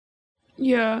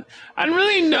Yeah. I don't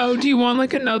really know. Do you want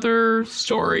like another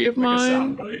story of Like a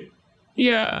mine? soundbite.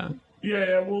 Yeah.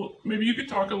 Yeah. Well, maybe you could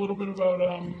talk a little bit about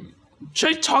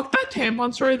Should I talk that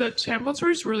tampon story? That tampon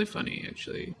story is really funny,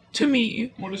 actually. To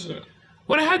me. what is it?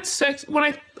 When I had sex and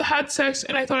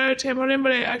I thought I had a tampon in,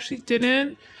 but I actually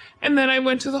didn't. And then I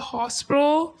went to the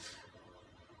hospital.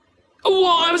 Well,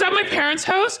 I was at my parents'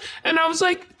 house and I was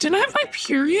like, didn't I have my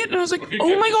period? And I was like, Okay, oh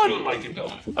get my close to god. the mic and tell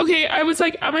me. Okay, I was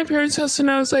like at my parents' house and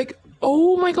I was like,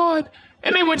 oh my god.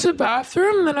 And I went to the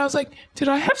bathroom and then I was like, did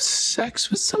I have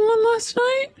sex with someone last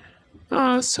night?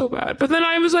 Oh, so bad. But then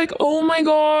I was like, oh my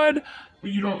god.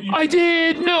 But you don't. I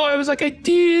did. No, I was like, I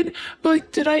did. But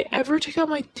like, did I ever take out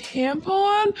my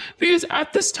tampon? Because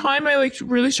at this time, I like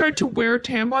really started to wear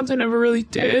tampons. I never really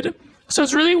did. So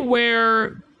it's really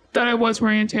aware that I was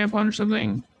wearing a tampon or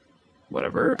something.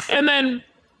 Whatever. And then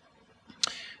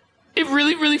it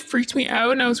really, really freaked me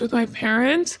out. And I was with my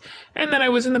parents. And then I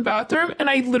was in the bathroom. And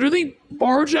I literally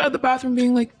barged out of the bathroom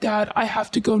being like, Dad, I have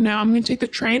to go now. I'm going to take the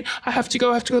train. I have to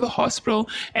go to the hospital.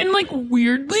 And like,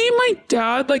 weirdly, my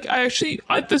dad, like,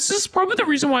 this is probably the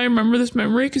reason why I remember this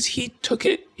memory. Because he took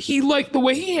it. He, like, the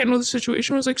way he handled the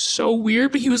situation was like so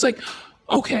weird. But he was like,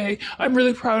 okay, I'm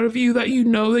really proud of you that you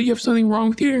know that you have something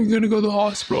wrong with you and you're going to go to the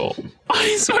hospital.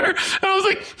 I swear. And I was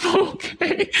like,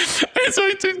 okay. And so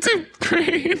I took the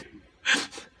train.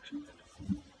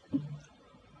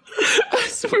 I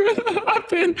swear that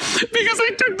happened because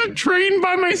I took the train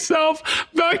by myself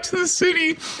back to the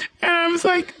city and I was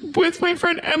like with my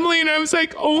friend Emily and I was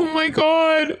like, oh my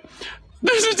god,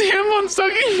 there's a tampon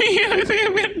stuck in me and I think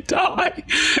I'm gonna die.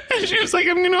 And she was like,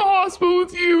 I'm gonna hospital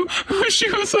with you. She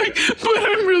was like, but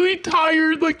I'm really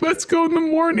tired, like let's go in the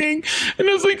morning. And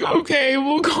I was like, okay,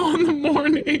 we'll go in the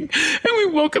morning. And we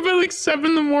woke up at like 7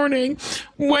 in the morning,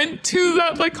 went to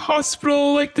that like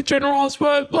hospital, like the general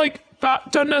hospital, like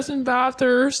Dundas and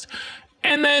Bathurst,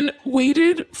 and then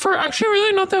waited for actually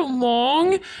really not that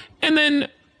long. And then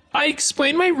I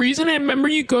explained my reason. I remember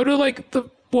you go to like the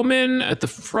woman at the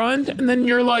front and then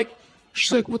you're like,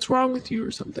 she's like, what's wrong with you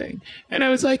or something? And I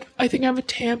was like, I think I have a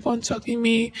tampon sucking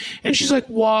me. And she's like,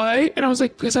 why? And I was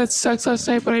like, because I had sex last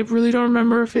night, but I really don't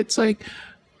remember if it's like,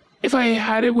 if I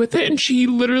had it with it. And she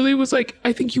literally was like,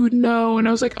 I think you would know. And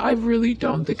I was like, I really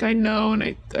don't think I know.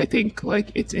 And I think like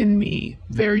it's in me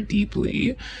very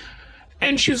deeply.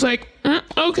 And she was like,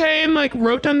 okay. And like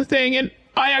wrote down the thing. And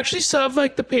I actually still have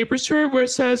like the papers to her where it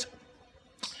says,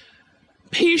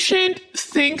 patient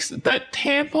thinks that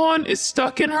tampon is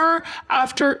stuck in her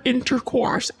after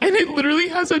intercourse. And it literally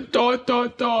has a ... in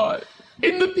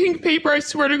the pink paper, I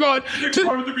swear to God.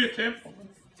 Why would there be a tampon?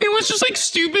 It was just like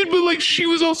stupid, but like she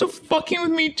was also fucking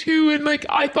with me too. And like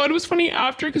I thought it was funny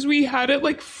after because we had it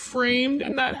like framed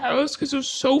in that house because it was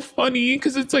so funny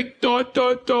because it's like ...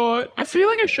 I feel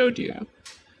like I showed you.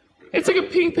 It's like a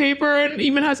pink paper and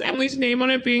even has Emily's name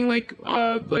on it being like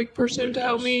person to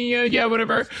help me. Yeah,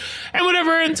 whatever.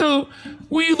 And so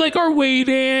we like are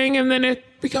waiting and then it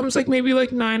becomes like maybe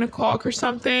like 9 o'clock or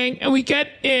something. And we get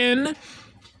in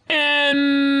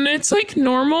and it's like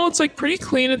normal. It's like pretty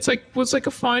clean. It's like was like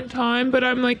a fine time, but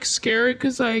I'm like scared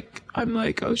because like I'm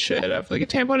like, oh shit, I have like a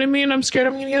tampon in me and I'm scared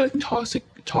I'm gonna get like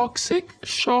toxic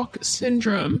shock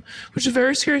syndrome, which is a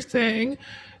very scary thing.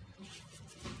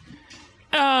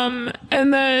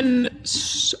 And then,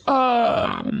 so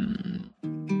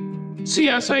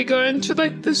I go into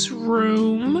like this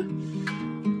room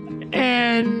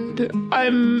and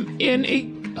I'm in a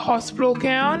hospital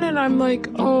gown and I'm like,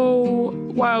 oh,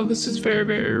 wow, this is very,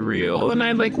 very real. And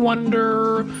I like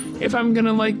wonder if I'm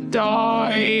gonna like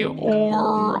die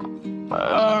or,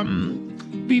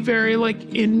 be very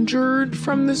like injured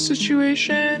from this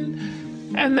situation.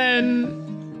 And then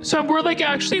so we're like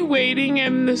actually waiting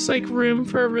in this like room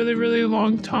for a really, really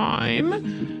long time.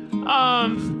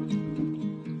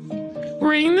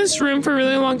 We're in this room for a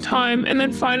really long time. And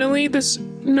then finally this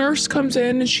nurse comes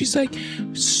in and she's like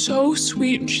so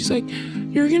sweet. And she's like,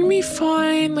 you're gonna be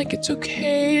fine. Like, it's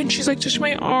okay. And she's like, touching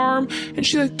my arm. And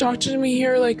she's like, doctor's gonna be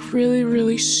here like really,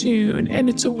 really soon. And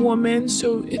it's a woman,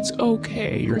 so it's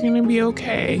okay. You're gonna be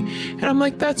okay. And I'm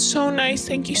like, that's so nice.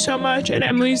 Thank you so much. And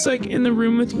Emily's like in the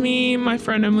room with me. My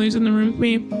friend Emily's in the room with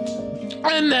me.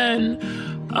 And then,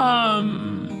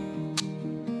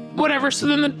 whatever. So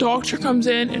then the doctor comes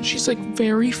in and she's like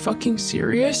very fucking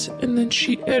serious. And then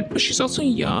she's also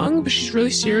young, but she's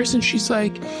really serious. And she's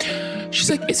like,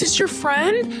 is this your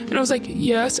friend? And I was like,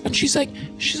 yes. And she's like,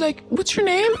 what's your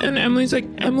name? And Emily's like,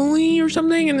 Emily or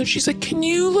something. And then she's like, can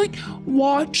you like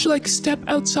watch, like step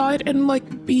outside and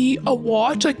like be a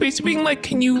watch? Like basically being like,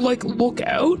 can you like look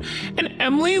out? And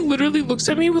Emily literally looks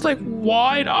at me with like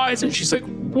wide eyes and she's like,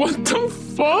 what the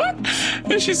fuck?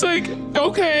 And she's like,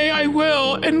 okay, I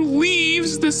will, and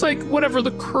leaves this like whatever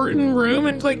the curtain room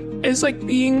and like is like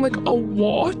being like a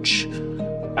watch,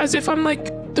 as if I'm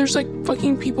like there's like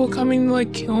fucking people coming to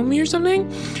like kill me or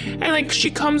something. And like she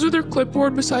comes with her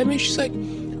clipboard beside me. She's like,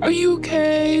 are you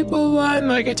okay? Blah, blah, blah. And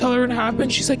like I tell her what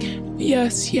happened. She's like,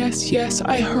 yes,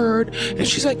 I heard. And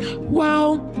she's like,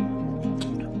 well,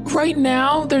 right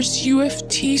now there's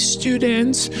UFT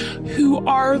students who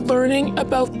are learning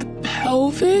about the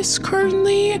pelvis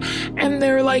currently, and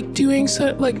they're like doing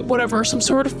some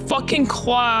sort of fucking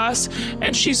class.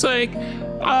 And she's like,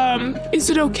 is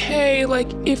it okay like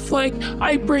if like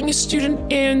I bring a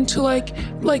student in to like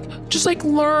just like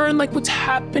learn like what's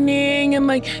happening, and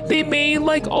like they may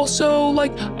like also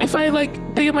like if I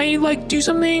like they might like do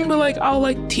something, but like I'll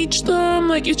like teach them,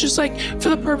 like it's just like for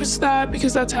the purpose of that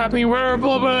because that's happening, whatever,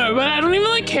 blah blah blah. But I don't even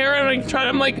like care.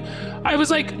 And like I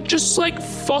was like, just like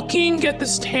fucking get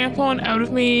this tampon out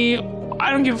of me.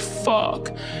 I don't give a fuck.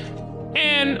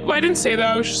 And I didn't say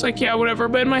that. I was just like, yeah, whatever.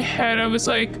 But in my head, I was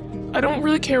like, I don't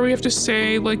really care what you have to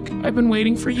say. Like, I've been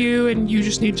waiting for you and you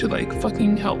just need to like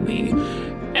fucking help me.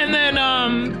 And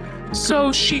then,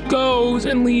 so she goes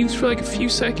and leaves for like a few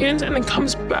seconds and then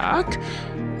comes back.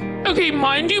 Okay,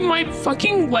 mind you, my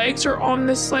fucking legs are on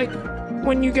this, like,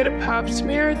 when you get a pap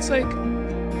smear, it's like,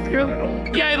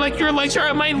 yeah, like your legs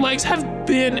are, my legs have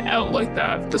been out like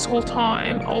that this whole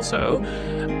time also.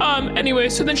 Anyway,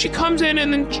 so then she comes in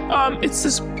and then it's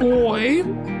this boy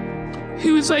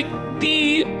who is like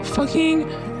the fucking,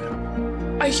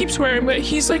 I keep swearing, but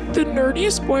he's like the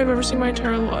nerdiest boy I've ever seen in my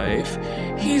entire life.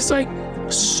 He's like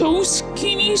so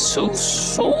skinny, so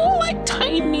like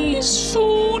tiny,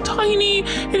 so tiny,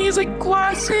 and he has like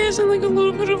glasses and like a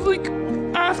little bit of like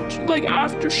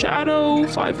after shadow,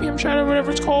 5 p.m. shadow,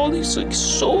 whatever it's called. He's like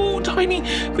so tiny,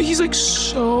 but he's like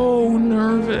so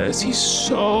nervous. He's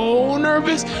so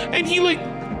nervous, and he like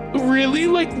really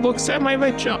like looks at my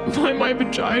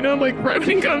vagina like right when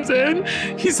he comes in.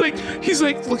 He's like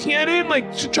looking at it,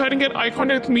 like trying to get eye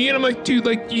contact with me, and I'm like, dude,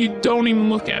 like you don't even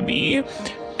look at me.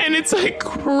 And it's like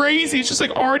crazy. It's just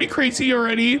like already crazy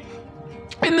already.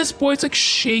 And this boy's like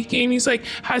shaking. He's like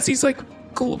has these like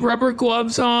rubber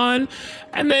gloves on.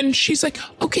 And then she's like,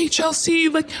 okay, Chelsea,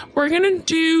 like we're gonna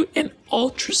do an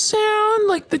ultrasound.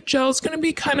 Like the gel's gonna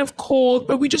be kind of cold,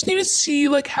 but we just need to see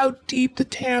like how deep the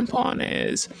tampon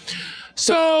is.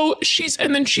 So she's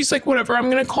like, whatever, I'm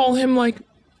gonna call him like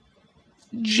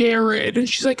Jared. And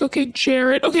she's like, okay,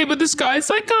 Jared. Okay, but this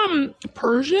guy's like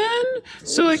Persian.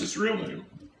 So like, what's his real name?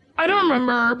 I don't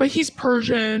remember, but he's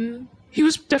Persian. He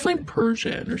was definitely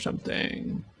Persian or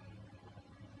something.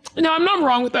 No, I'm not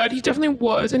wrong with that. He definitely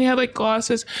was, and he had like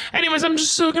glasses. Anyways, I'm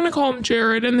just still gonna call him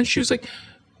Jared. And then she was like,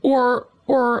 or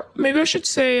maybe I should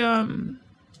say,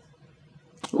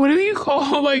 what do you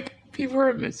call like people who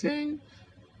are missing?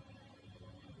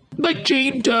 Like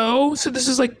Jane Doe. So this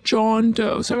is like John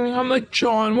Doe. So I'm like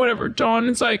John, whatever. John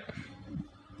is like,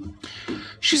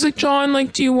 she's like, John,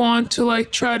 like, do you want to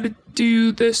like try to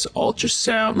do this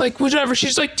ultrasound, like whatever.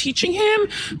 She's like teaching him,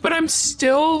 but I'm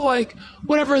still like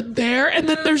whatever there. And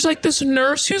then there's like this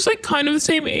nurse who's like kind of the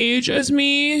same age as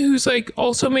me, who's like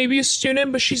also maybe a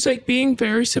student, but she's like being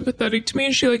very sympathetic to me,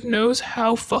 and she like knows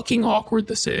how fucking awkward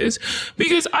this is,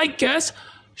 because I guess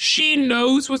she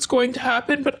knows what's going to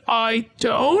happen, but I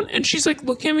don't. And she's like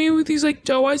looking at me with these like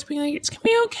doe eyes, being like, it's gonna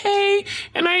be okay.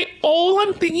 And all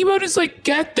I'm thinking about is like,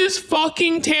 get this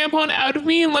fucking tampon out of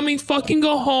me and let me fucking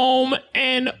go home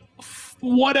and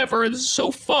whatever. This is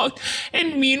so fucked.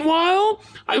 And meanwhile,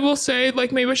 I will say,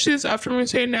 like, maybe I should say this after, I'm gonna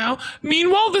say it now.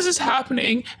 Meanwhile, this is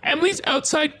happening. Emily's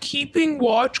outside keeping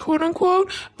watch, quote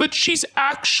unquote, but she's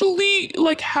actually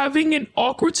like having an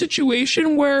awkward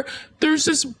situation where there's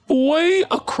this boy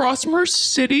across from her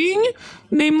sitting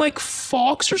named like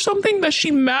Fox or something that she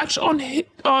matched on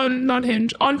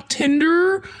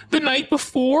Tinder the night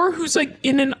before, who's like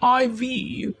in an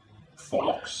IV.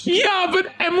 Fox? Yeah, but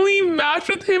Emily matched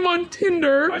with him on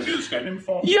Tinder. I knew this guy named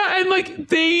Fox. Yeah, and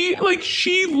like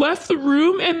she left the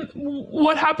room, and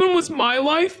what happened was my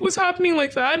life was happening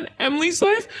like that, and Emily's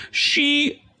life,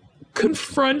 she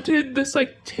confronted this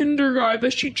like Tinder guy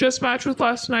that she just matched with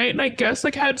last night, and I guess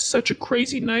like had such a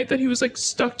crazy night that he was like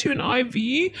stuck to an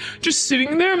IV just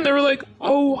sitting there, and they were like,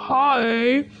 oh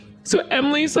hi. So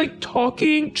Emily's like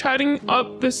chatting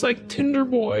up this like Tinder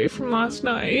boy from last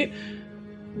night,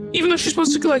 even though she's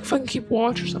supposed to like fucking keep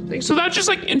watch or something. So that's just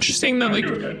like interesting that like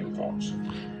Fox.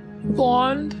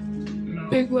 Blonde, No.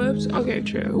 big lips. Okay,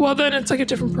 true. Well, then it's like a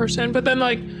different person. But then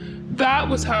like that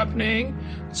was happening.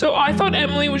 So I thought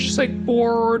Emily was just like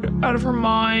bored out of her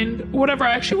mind. Whatever.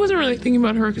 I actually wasn't really thinking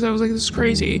about her because I was like, this is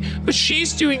crazy. But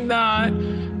she's doing that.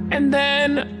 And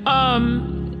then,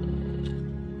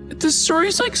 the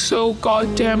story's like so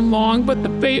goddamn long, but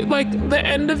the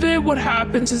end of it, what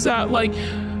happens is that like,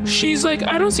 she's like,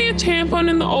 I don't see a tampon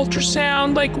in the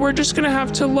ultrasound. Like, we're just gonna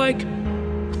have to like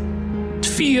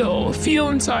feel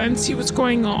inside and see what's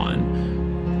going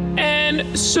on.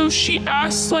 And so she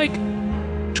asks like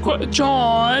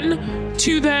John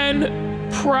to then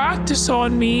practice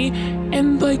on me,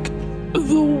 and like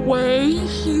the way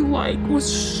he like was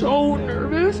so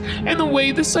nervous, and the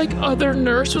way this like other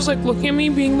nurse was like looking at me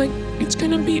being like, it's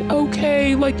gonna be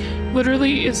okay, like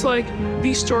literally it's like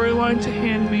the storyline to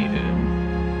Handmaiden.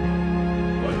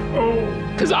 Oh.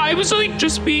 Because I was like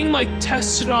just being like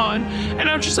tested on, and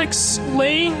I was just like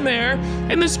laying there,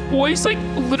 and this boy's like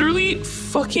literally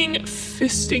fucking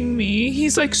fisting me.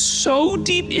 He's like so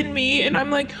deep in me, and I'm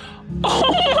like,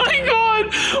 oh my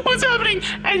god, what's happening?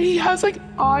 And he has like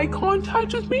eye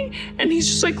contact with me, and he's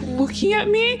just like looking at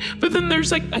me, but then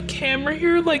there's like a camera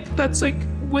here like that's like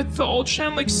with the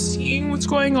ultrasound like seeing what's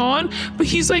going on, but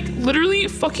he's like literally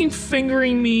fucking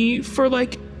fingering me for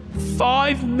like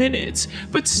 5 minutes,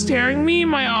 but staring me in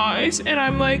my eyes, and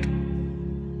I'm like,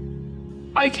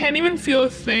 I can't even feel a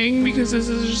thing because this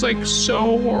is just like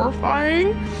so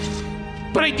horrifying.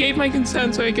 But I gave my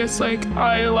consent, so I guess like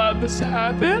I allowed this to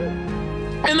happen.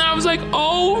 And then I was like,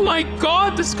 oh my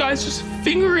god, this guy's just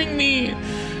fingering me.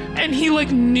 And he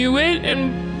like knew it,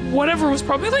 and whatever, was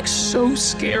probably like so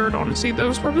scared, honestly. That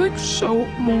was probably like so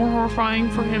more horrifying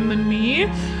for him than me.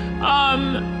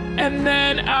 And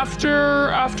then after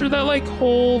that like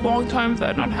whole long time of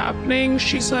that not happening,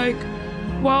 she's like,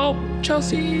 well,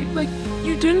 Chelsea, like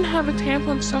you didn't have a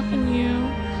tampon stuck in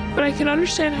you, but I can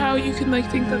understand how you can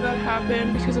like think that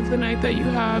happened because of the night that you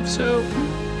have, so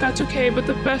that's okay, but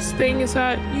the best thing is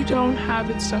that you don't have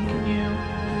it stuck in you.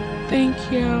 Thank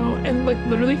you. And like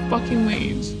literally fucking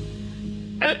leaves.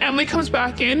 And Emily comes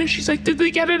back in and she's like, did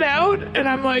they get it out? And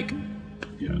I'm like,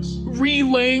 Yes.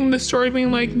 relaying the story,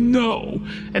 being like, no.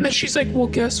 And then she's like, well,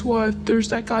 guess what? There's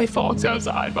that guy Fox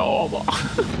outside, blah, blah, blah.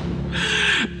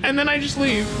 And then I just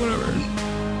leave, whatever.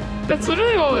 That's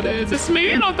literally all it is. It's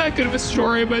maybe not that good of a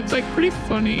story, but it's like pretty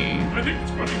funny. I think it's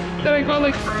funny. That I got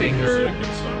like fingered.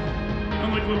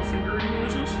 And like little fingering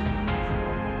noises.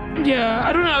 Yeah,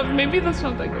 I don't know. Maybe that's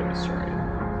not that good of a story.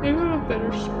 Maybe I have a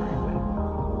better story.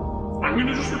 I'm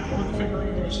gonna just record the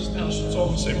fingering noises now so it's all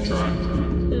the same track.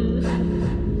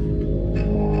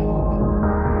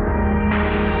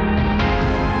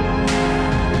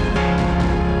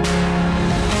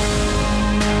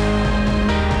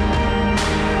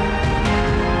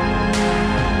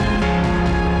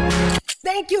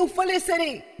 Thank you for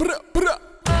listening.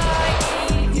 I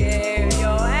need you,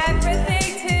 you're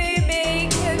everything to me,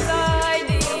 'cause I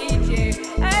need you,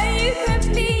 and you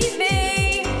complete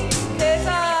me, 'cause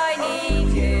I need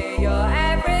you, you're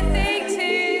everything to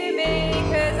me,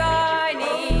 'cause I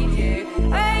need you,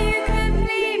 and you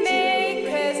complete me,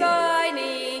 'cause I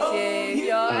need you,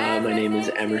 you're My name is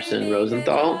Emerson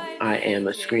Rosenthal. I am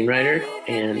a screenwriter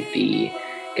and the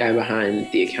guy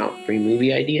behind the account Free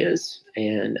Movie Ideas,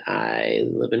 and I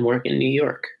live and work in New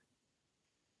York.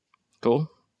 Cool.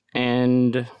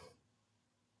 And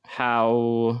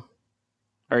how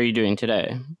are you doing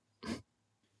today?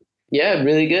 Yeah,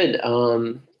 really good.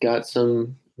 Got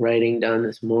some writing done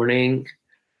this morning.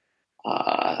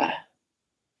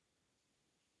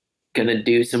 Gonna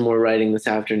do some more writing this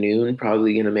afternoon.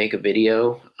 Probably gonna make a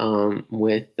video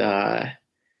with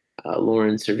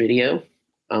Lauren Servideo,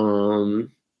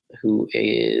 who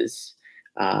is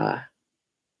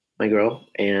my girl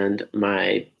and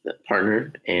my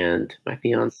partner and my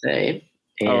fiance.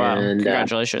 And, Oh, wow.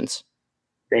 Congratulations.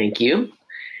 Thank you.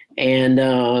 And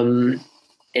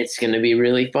it's going to be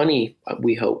really funny,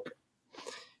 we hope.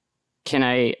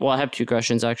 I have two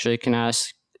questions, actually. Can I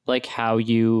ask, like, how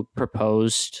you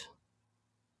proposed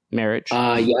marriage?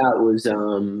 Yeah, it was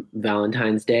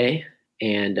Valentine's Day,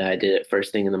 and I did it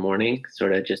first thing in the morning,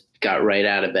 sort of just got right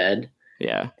out of bed.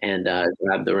 Yeah. And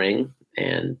grabbed the ring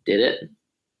and did it.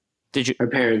 Did you? Our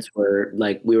parents were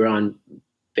like, we were on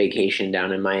vacation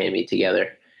down in Miami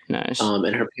together. Nice.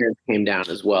 And her parents came down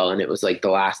as well. And it was like the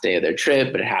last day of their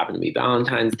trip, but it happened to be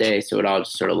Valentine's Day. So it all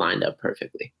just sort of lined up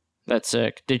perfectly. That's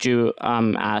sick. Did you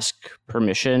ask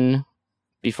permission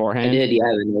beforehand? I did, yeah,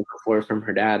 the night before from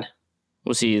her dad.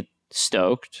 Was he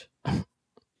stoked?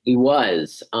 He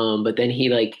was, but then he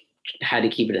like had to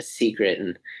keep it a secret.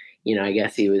 And, you know, I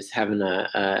guess he was having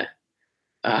a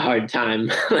hard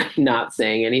time like not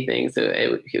saying anything. So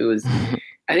it was,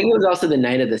 I think it was also the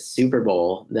night of the Super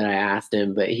Bowl that I asked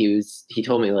him, but he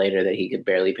told me later that he could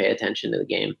barely pay attention to the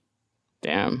game.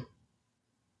 Damn.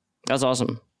 That's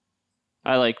awesome.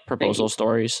 I like proposal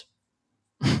stories.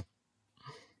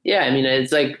 Yeah, I mean,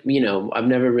 it's like, I've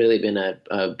never really been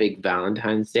a big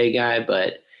Valentine's Day guy,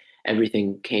 but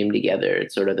everything came together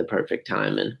at sort of the perfect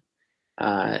time. And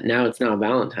now it's not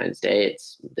Valentine's Day.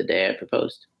 It's the day I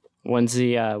proposed. When's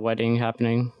the wedding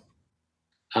happening?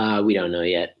 We don't know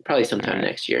yet. Probably sometime All right.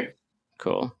 next year.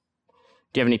 Cool.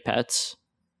 Do you have any pets?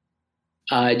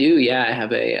 I do, yeah. I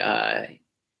have a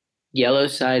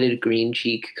yellow-sided green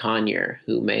cheek conure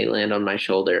who may land on my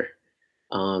shoulder.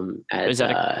 Is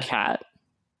that a cat?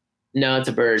 No, it's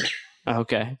a bird. Oh,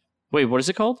 okay. Wait, what is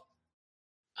it called?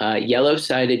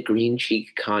 Yellow-sided green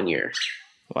cheek conure.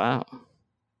 Wow.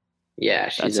 Yeah,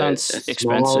 she's That a sounds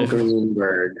small expensive. green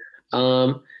bird.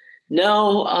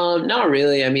 No, not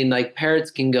really. I mean, like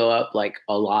parrots can go up like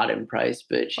a lot in price,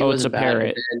 but she Oh, wasn't it's a bad.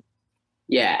 parrot.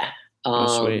 Yeah.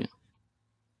 Oh, sweet.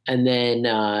 And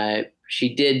then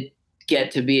she did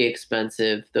get to be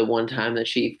expensive the one time that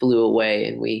she flew away,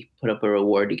 and we put up a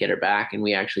reward to get her back, and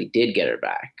we actually did get her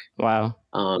back. Wow.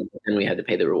 And we had to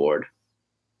pay the reward.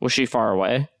 Was she far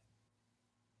away?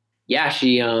 Yeah,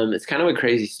 she it's kind of a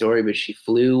crazy story, but she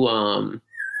flew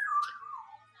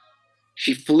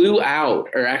out,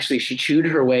 or actually she chewed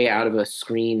her way out of a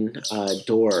screen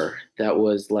door that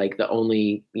was like the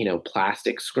only,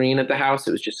 plastic screen at the house.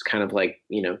 It was just kind of like,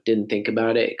 didn't think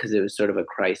about it because it was sort of a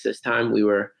crisis time. We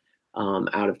were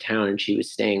out of town and she was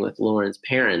staying with Lauren's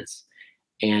parents,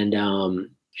 and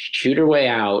she chewed her way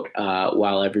out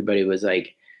while everybody was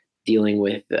like dealing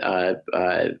with the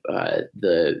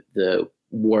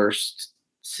worst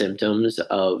symptoms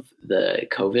of the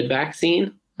COVID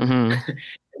vaccine. Mm-hmm.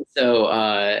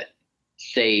 So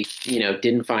they,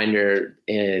 didn't find her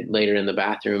later in the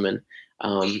bathroom, and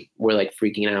were like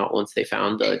freaking out once they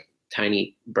found the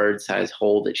tiny bird-sized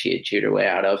hole that she had chewed her way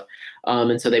out of.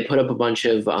 And so they put up a bunch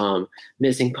of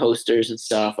missing posters and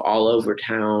stuff all over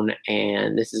town.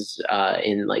 And this is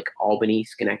in like Albany,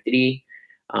 Schenectady,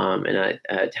 in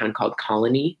a town called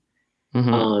Colony.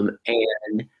 Mm-hmm.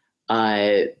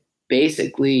 And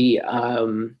basically,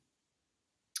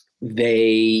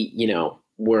 they,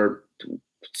 were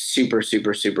super,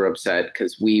 super, super upset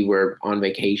because we were on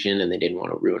vacation and they didn't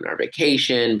want to ruin our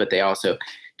vacation, but they also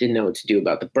didn't know what to do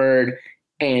about the bird.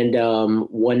 And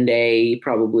one day,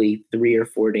 probably 3 or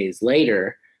 4 days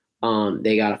later,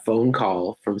 they got a phone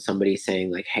call from somebody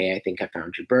saying like, "Hey, I think I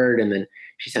found your bird." And then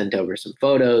she sent over some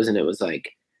photos, and it was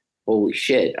like, "Holy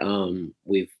shit,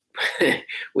 we've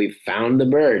we've found the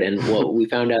bird." And what we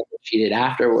found out that she did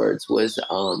afterwards was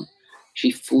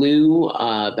she flew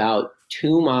about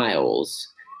 2 miles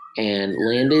and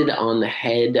landed on the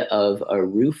head of a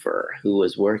roofer who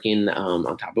was working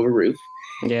on top of a roof.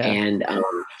 Yeah. And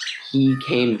he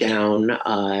came down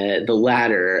the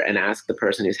ladder and asked the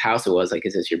person whose house it was, like,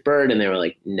 "Is this your bird?" And they were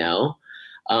like, "No."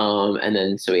 And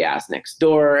then so he asked next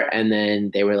door, and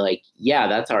then they were like, "Yeah,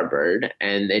 that's our bird."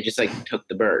 And they just like took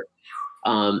the bird.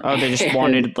 They just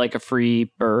wanted like a free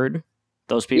bird.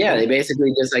 Those people. Yeah, they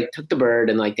basically just like took the bird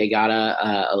and like they got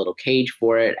a little cage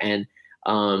for it. And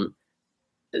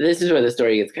this is where the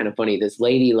story gets kind of funny. This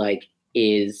lady like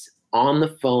is on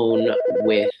the phone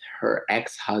with her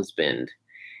ex-husband,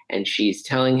 and she's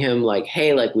telling him like,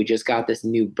 "Hey, like we just got this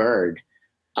new bird.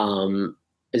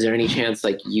 Is there any chance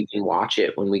like you can watch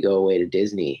it when we go away to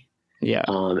Disney?" Yeah.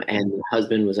 And the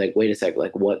husband was like, "Wait a sec,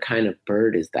 like what kind of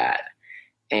bird is that?"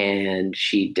 And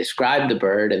she described the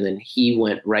bird, and then he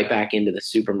went right back into the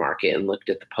supermarket and looked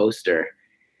at the poster.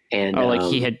 And like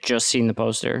he had just seen the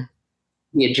poster.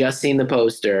 He had just seen the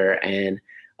poster and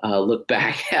looked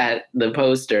back at the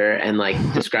poster and like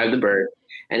described the bird.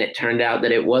 And it turned out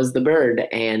that it was the bird.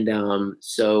 And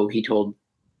so he told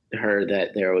her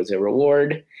that there was a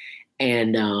reward,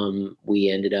 and we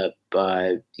ended up,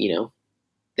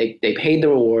 they paid the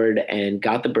reward and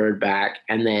got the bird back,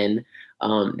 and then.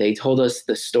 They told us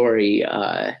the story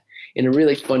in a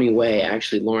really funny way.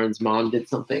 Actually, Lauren's mom did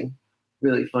something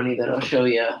really funny that I'll show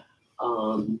you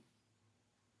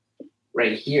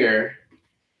right here.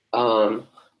 Our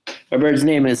bird's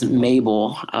name is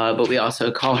Mabel, but we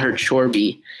also call her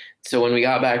Chorby. So when we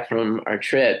got back from our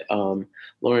trip,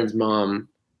 Lauren's mom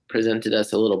presented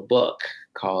us a little book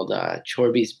called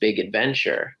Chorby's Big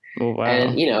Adventure. Oh, wow.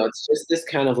 And, it's just this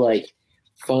kind of like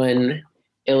fun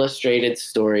illustrated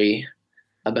story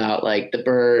about like the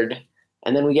bird,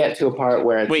 and then we get to a part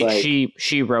where it's like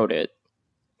she wrote it,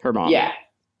 her mom. Yeah.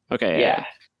 Okay. Yeah.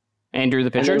 And drew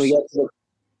the pictures. And then we get to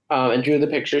and drew the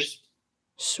pictures.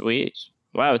 Sweet.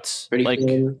 Wow, it's Pretty like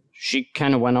cool. She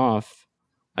kind of went off.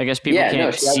 I guess people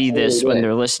can't see this when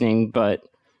they're listening, but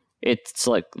it's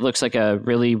like looks like a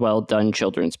really well done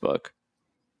children's book.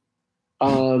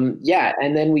 Yeah,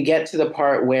 and then we get to the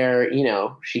part where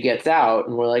she gets out,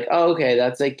 and we're like, "Oh, okay,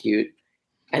 that's like cute."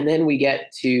 And then we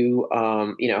get to,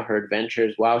 her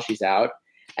adventures while she's out.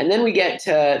 And then we get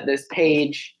to this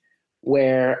page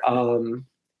where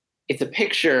it's a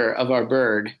picture of our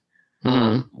bird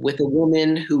with a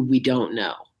woman who we don't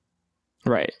know.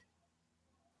 Right.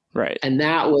 And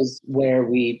that was where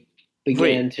we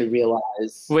began to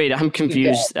realize. Wait, I'm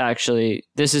confused, actually.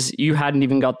 You hadn't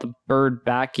even got the bird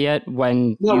back yet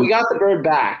when... No, we got the bird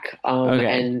back.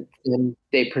 And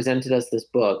they presented us this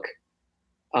book.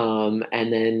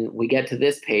 And then we get to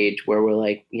this page where we're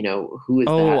like, who is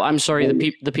that? Oh, I'm sorry.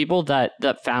 The people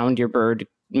that found your bird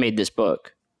made this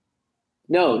book.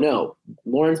 No.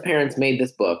 Lauren's parents made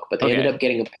this book, but they ended up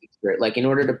getting a picture, like in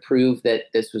order to prove that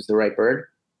this was the right bird.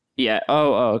 Yeah.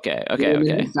 Oh, okay. Okay.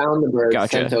 Found the bird,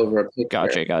 sent over a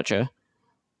picture. Gotcha.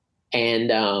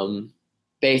 And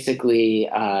basically,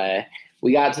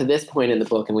 we got to this point in the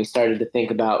book, and we started to think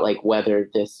about like whether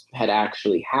this had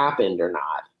actually happened or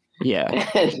not. Yeah.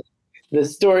 And the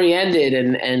story ended,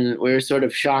 and we were sort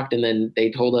of shocked. And then they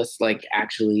told us like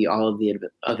actually all of the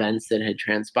events that had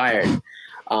transpired.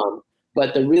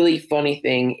 But the really funny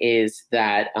thing is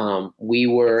that we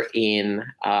were in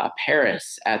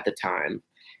Paris at the time.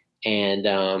 And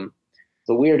it's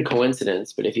a weird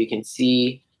coincidence, but if you can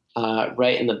see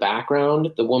right in the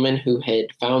background, the woman who had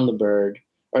found the bird,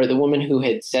 or the woman who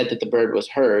had said that the bird was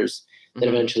hers, that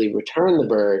eventually returned the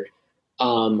bird,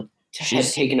 had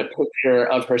taken a picture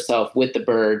of herself with the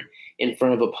bird in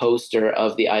front of a poster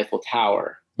of the Eiffel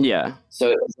Tower. Yeah.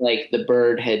 So it was like the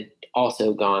bird had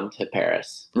also gone to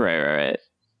Paris. Right.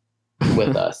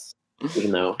 With us,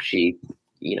 even though she...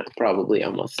 probably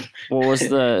almost. What was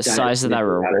the size of that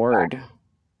reward? It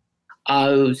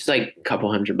was like a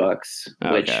couple $100,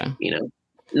 which,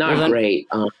 not great,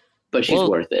 but she's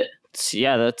worth it.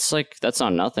 Yeah, that's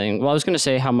not nothing. Well, I was going to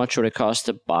say, how much would it cost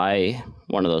to buy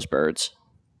one of those birds?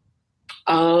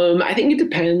 I think it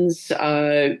depends.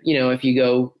 If you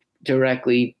go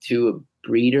directly to a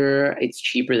breeder, it's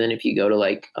cheaper than if you go to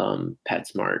like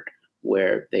PetSmart,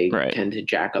 where they tend to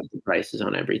jack up the prices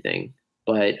on everything.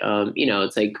 But,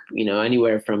 it's like,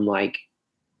 anywhere from like,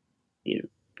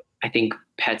 I think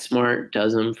PetSmart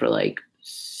does them for like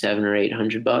 $700 or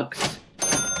 $800.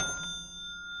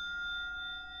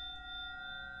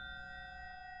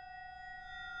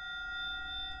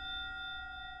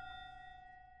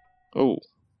 Oh,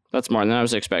 that's more than I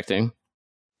was expecting.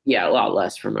 Yeah, a lot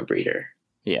less from a breeder.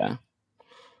 Yeah.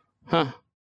 Huh.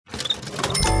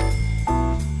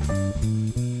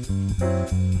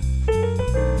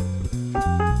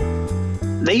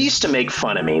 They used to make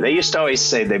fun of me. They used to always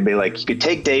say, they'd be like, you could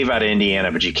take Dave out of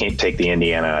Indiana, but you can't take the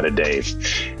Indiana out of Dave.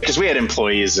 Because we had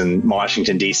employees in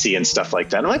Washington, D.C. and stuff like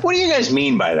that. I'm like, what do you guys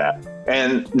mean by that?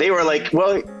 And they were like,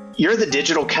 well, you're the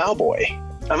digital cowboy.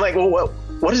 I'm like, well,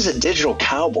 what is a digital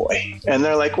cowboy? And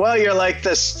they're like, well, you're like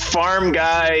this farm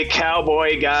guy,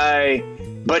 cowboy guy,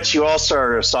 but you also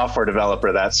are a software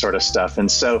developer, that sort of stuff. And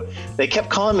so they kept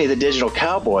calling me the digital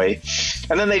cowboy,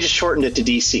 and then they just shortened it to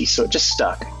DC, so it just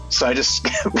stuck. So I just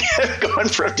kept going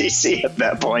from DC at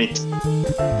that point.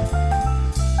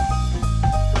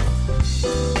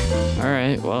 All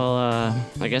right, well,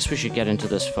 I guess we should get into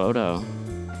this photo.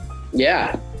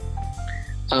 Yeah.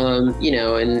 In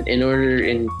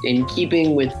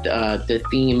keeping with the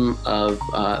theme of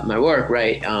my work,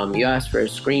 right? You asked for a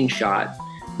screenshot.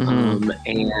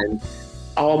 And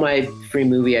all my free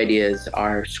movie ideas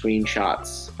are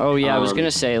screenshots. Oh yeah, I was gonna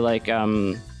say like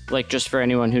just for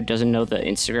anyone who doesn't know the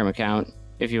Instagram account,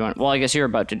 if you want. Well, I guess you're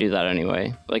about to do that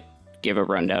anyway. Like, give a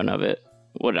rundown of it.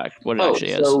 What it actually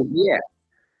is. So yeah,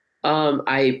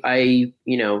 I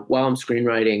while I'm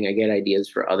screenwriting, I get ideas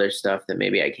for other stuff that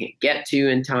maybe I can't get to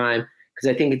in time, because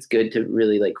I think it's good to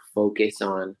really like focus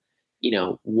on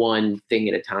one thing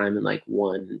at a time and like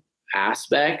one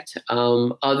aspect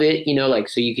of it, like,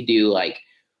 so you could do like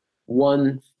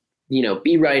one,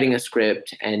 be writing a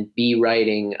script and be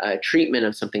writing a treatment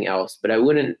of something else, but I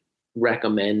wouldn't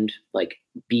recommend like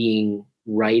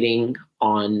writing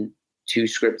on two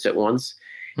scripts at once.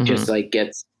 Just like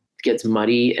gets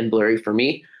muddy and blurry for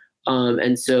me.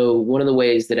 And so one of the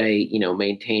ways that I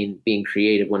maintain being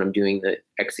creative when I'm doing the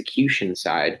execution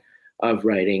side of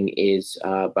writing is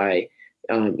by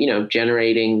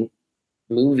generating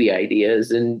movie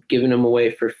ideas and giving them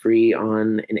away for free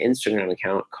on an Instagram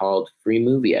account called Free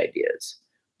Movie Ideas.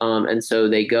 And so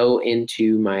they go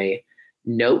into my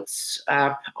notes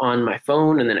app on my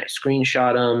phone, and then I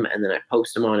screenshot them, and then I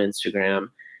post them on Instagram.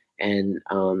 And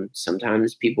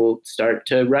sometimes people start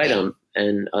to write them,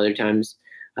 and other times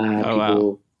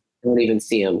people don't even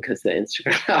see them because the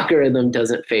Instagram algorithm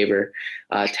doesn't favor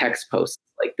text posts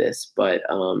like this. But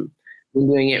been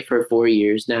doing it for 4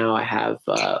 years now. I have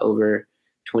over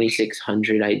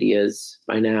 2,600 ideas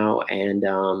by now, and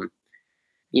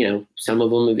some of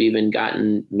them have even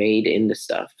gotten made into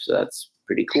stuff. So that's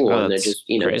pretty cool. And they're just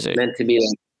meant to be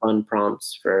like fun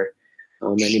prompts for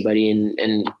anybody,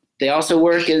 and they also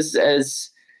work as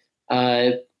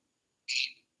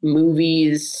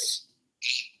movies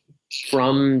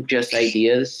from just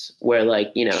ideas, where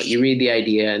like you read the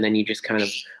idea and then you just kind of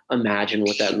imagine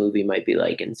what that movie might be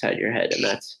like inside your head, and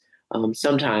that's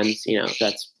sometimes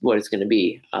that's what it's going to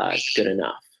be. It's good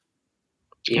enough.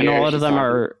 And a lot of them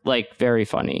are like very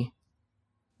funny.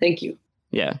 Thank you.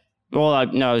 Yeah. Well, I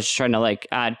was just trying to like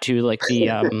add to like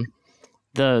the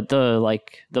the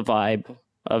like the vibe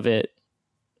of it.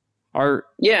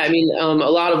 Yeah, I mean, a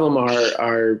lot of them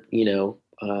are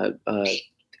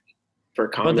for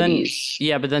comedies.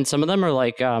 But then some of them are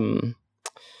like well,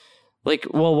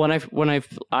 when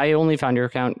I only found your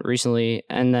account recently,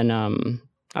 and then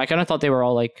I kind of thought they were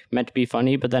all like meant to be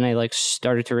funny, but then I like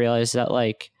started to realize that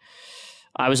like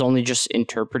I was only just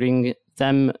interpreting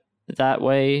them that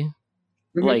way,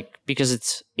 like because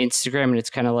it's Instagram and it's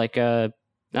kind of like I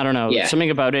don't know, something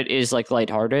about it is like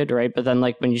lighthearted, right? But then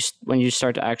like when you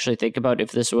start to actually think about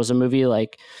if this was a movie,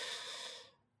 like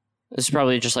this is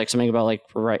probably just like something about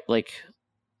like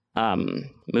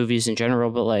movies in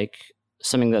general, but like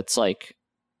something that's like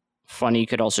funny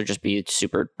could also just be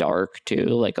super dark too.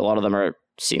 Like a lot of them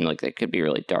seem like they could be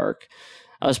really dark.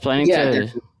 I was planning to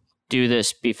do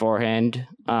this beforehand,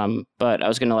 but I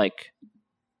was gonna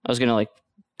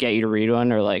get you to read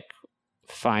one, or like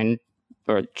find,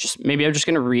 or just maybe I'm just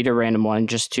gonna read a random one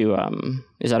just to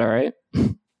is that all right?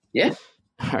 Yeah.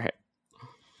 All right.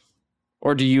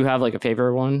 Or do you have like a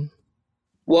favorite one?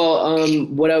 Well,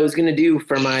 what I was gonna do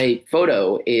for my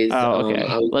photo is okay.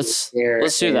 Let's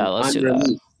do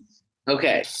that.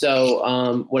 Okay,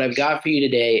 so what I've got for you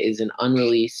today is an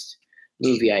unreleased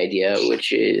movie idea,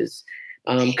 which is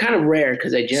kind of rare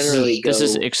because I generally go. This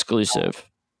is exclusive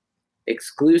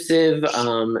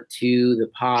to the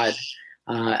pod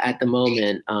at the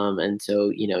moment, and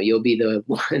so you'll be the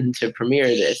one to premiere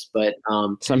this. But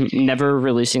so I'm never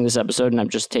releasing this episode, and I'm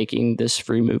just taking this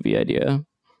free movie idea.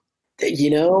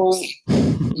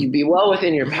 You'd be well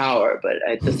within your power, but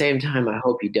at the same time, I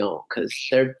hope you don't, because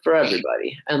they're for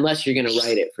everybody, unless you're going to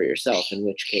write it for yourself, in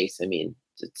which case, I mean,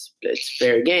 it's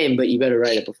fair game, but you better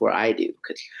write it before I do.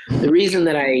 Because the reason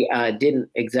that I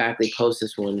didn't exactly post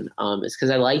this one is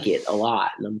because I like it a lot,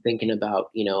 and I'm thinking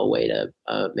about, a way to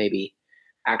maybe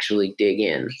actually dig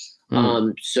in.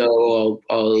 So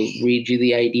I'll read you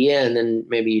the idea, and then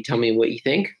maybe you tell me what you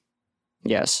think.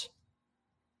 Yes.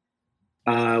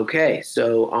 Okay,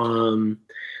 so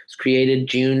it's created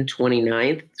June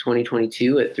 29th,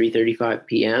 2022 at 3:35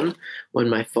 p.m. when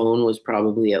my phone was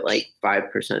probably at like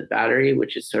 5% battery,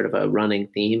 which is sort of a running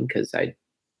theme because I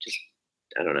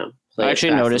don't know. I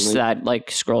actually noticed that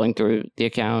like scrolling through the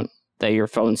account that your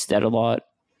phone's dead a lot.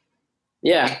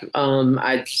 Yeah,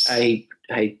 I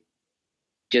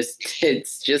just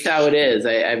it's just how it is.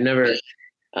 I've never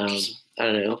I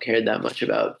don't know cared that much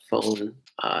about phone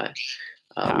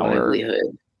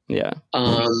livelihood. Yeah.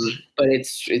 But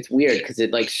it's weird because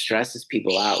it like stresses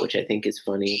people out, which I think is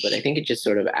funny, but I think it just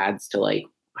sort of adds to like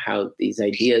how these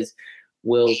ideas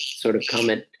will sort of come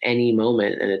at any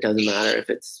moment, and it doesn't matter if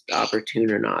it's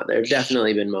opportune or not. There have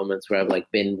definitely been moments where I've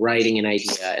like been writing an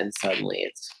idea and suddenly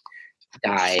it's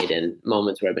died, and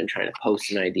moments where I've been trying to post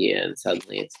an idea and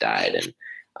suddenly it's died. And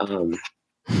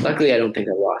luckily I don't think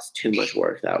I lost too much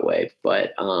work that way,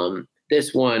 but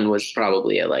this one was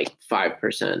probably at like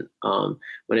 5%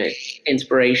 when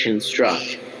inspiration struck.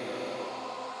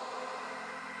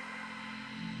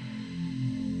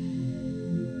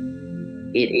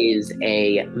 It is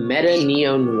a meta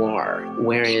neo-noir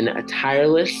wherein a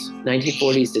tireless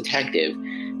 1940s detective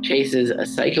chases a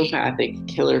psychopathic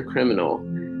killer criminal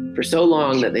for so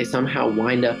long that they somehow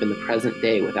wind up in the present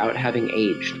day without having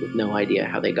aged, with no idea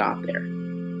how they got there.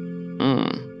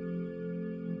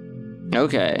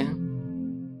 Okay.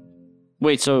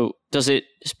 Wait, so does it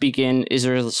begin, is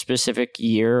there a specific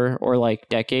year or like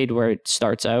decade where it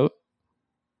starts out?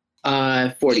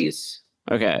 40s.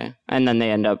 Okay. And then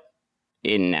they end up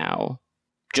in now,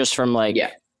 just from like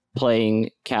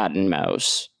playing cat and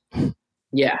mouse.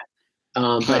 Yeah.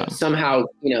 But somehow,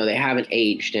 they haven't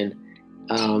aged. And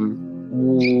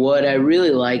what I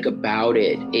really like about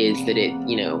it is that it,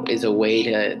 is a way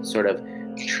to sort of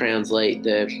translate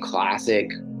the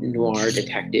classic noir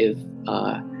detective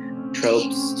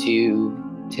tropes to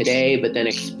today, but then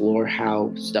explore how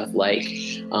stuff like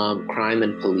crime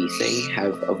and policing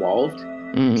have evolved.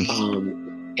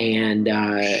 And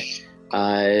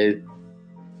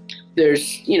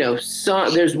there's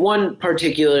there's one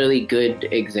particularly good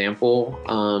example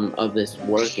of this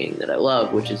working that I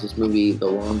love, which is this movie, The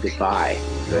Long Goodbye.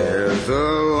 There's a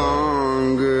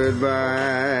long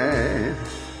goodbye,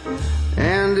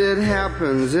 and it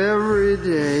happens every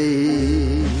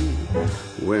day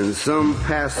when some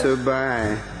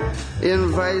passerby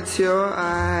invites your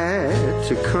eye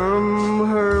to come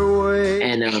her way.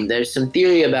 And there's some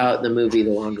theory about the movie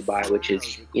The Long Goodbye, which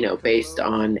is, based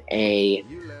on a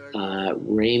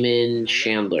Raymond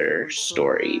Chandler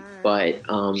story. But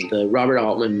the Robert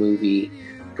Altman movie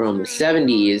from the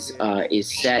 70s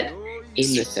is set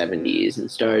in the 70s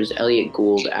and stars Elliot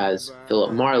Gould as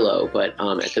Philip Marlowe. But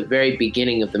at the very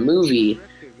beginning of the movie,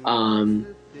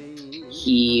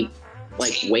 he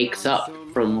wakes up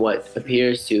from what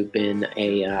appears to have been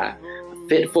a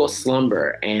fitful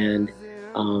slumber, and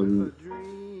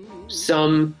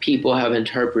some people have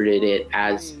interpreted it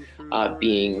as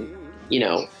being,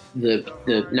 the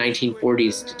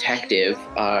 1940s detective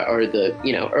or the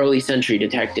early century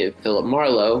detective Philip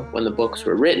Marlowe, when the books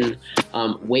were written,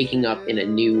 waking up in a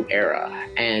new era.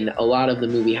 And a lot of the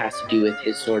movie has to do with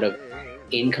his sort of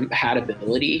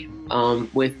incompatibility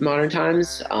with modern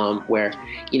times, where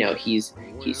he's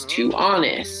too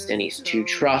honest and he's too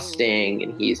trusting,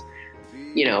 and he's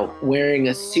wearing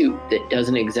a suit that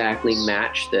doesn't exactly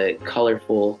match the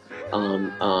colorful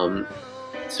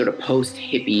sort of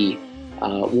post-hippie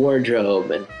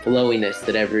wardrobe and flowiness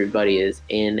that everybody is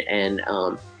in. And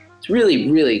it's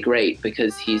really, really great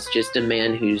because he's just a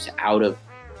man who's out of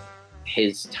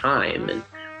his time, and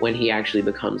when he actually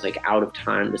becomes out of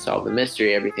time to solve the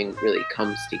mystery, everything really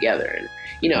comes together. And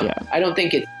I don't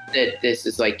think that this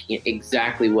is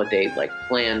exactly what they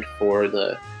planned for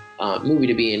the movie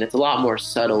to be, and it's a lot more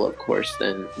subtle, of course,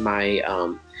 than my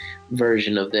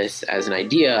version of this as an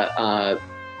idea,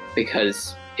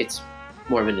 because it's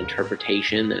more of an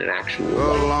interpretation than an actual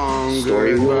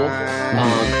story rule.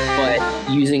 But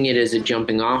using it as a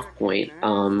jumping off point,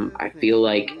 I feel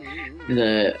like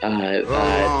the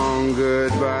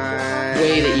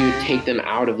way that you take them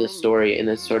out of the story in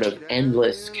this sort of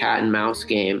endless cat and mouse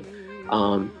game,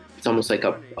 it's almost like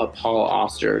a Paul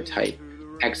Auster type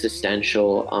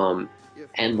existential,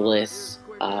 endless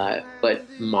but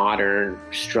modern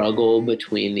struggle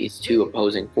between these two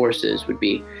opposing forces would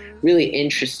be really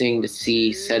interesting to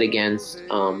see set against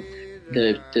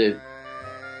the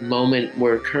moment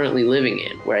we're currently living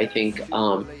in, where I think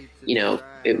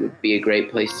it would be a great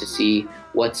place to see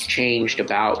what's changed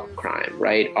about crime,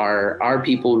 right? Are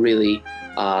people really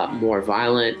more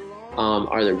violent?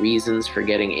 Are the reasons for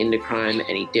getting into crime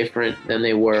any different than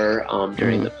they were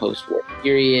during the post-war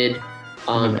period?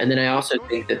 And then I also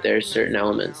think that there's certain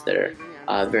elements that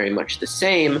are very much the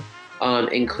same,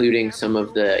 including some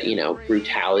of the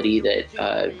brutality that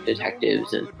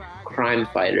detectives and crime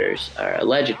fighters, or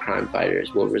alleged crime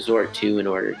fighters, will resort to in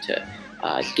order to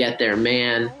get their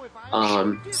man.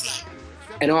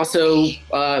 And also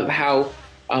how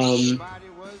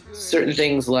certain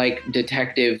things like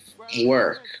detective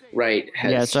work, right?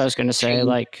 So I was going to say,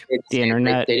 the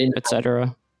internet,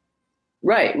 etc.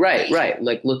 Right.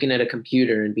 Like looking at a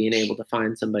computer and being able to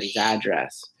find somebody's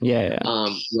address.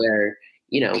 Where,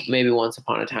 maybe once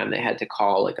upon a time they had to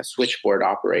call a switchboard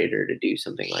operator to do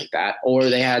something like that, or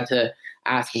they had to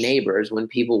ask neighbors when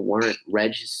people weren't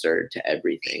registered to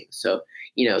everything. So,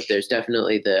 there's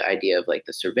definitely the idea of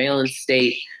the surveillance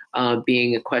state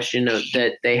being a question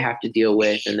that they have to deal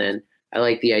with. And then I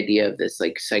like the idea of this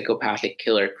psychopathic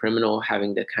killer criminal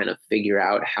having to kind of figure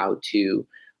out how to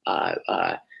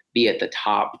be at the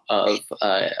top of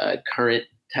a current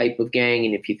type of gang.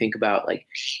 And if you think about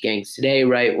gangs today,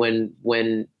 right,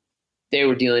 when they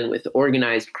were dealing with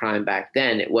organized crime back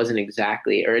then, it wasn't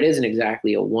exactly, or it isn't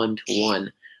exactly a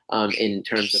one-to-one in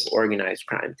terms of organized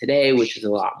crime today, which is a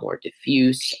lot more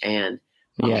diffuse and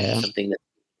something that,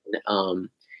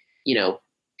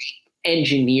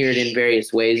 engineered in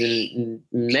various ways, and in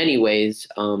many ways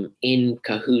in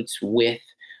cahoots with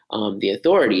the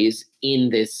authorities in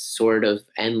this sort of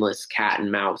endless cat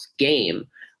and mouse game.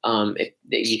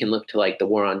 You can look to the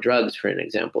war on drugs for an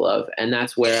example of, and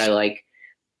that's where I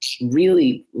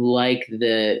really like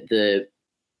the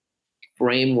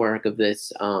framework of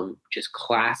this just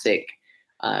classic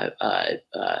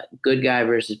good guy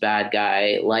versus bad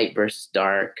guy, light versus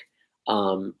dark,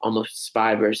 almost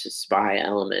spy versus spy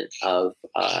element of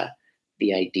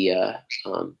the idea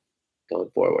going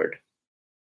forward.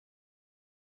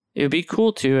 It would be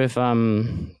cool too if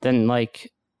then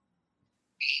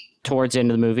towards the end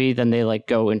of the movie, then they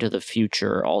go into the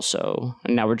future also,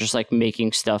 and now we're just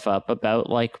making stuff up about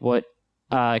what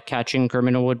catching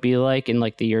criminal would be in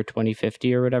the year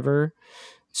 2050 or whatever.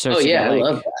 So I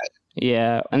love that.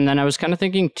 Yeah, and then I was kind of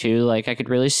thinking too, like I could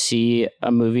really see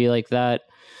a movie like that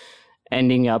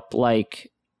ending up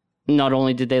like not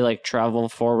only did they like travel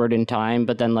forward in time,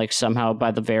 but then like somehow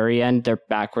by the very end they're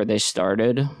back where they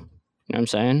started. You know what I'm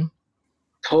saying?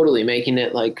 Totally making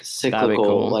it like cyclical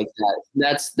cool. like that.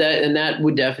 That's that, and that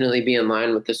would definitely be in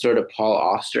line with the sort of Paul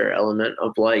Auster element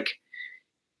of like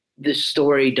the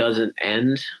story doesn't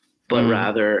end, but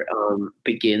rather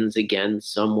begins again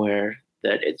somewhere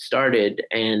that it started.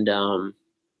 And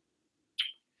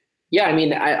yeah, I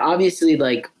mean, I obviously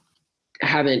like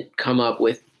haven't come up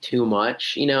with too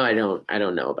much. You know, I don't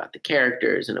know about the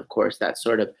characters, and of course, that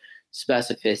sort of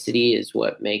specificity is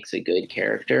what makes a good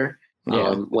character.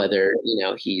 Yeah. Whether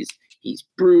he's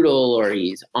brutal or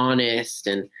he's honest,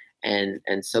 and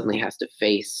suddenly has to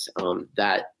face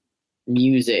that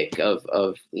music of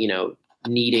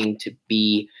needing to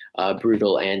be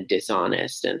brutal and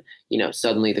dishonest, and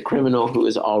suddenly the criminal who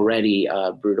is already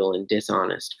brutal and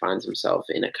dishonest finds himself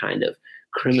in a kind of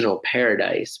criminal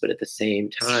paradise, but at the same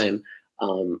time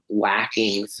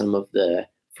lacking some of the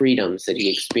freedoms that he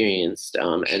experienced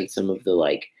and some of the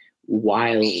like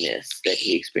wildness that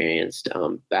he experienced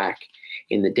back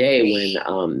in the day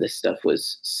when this stuff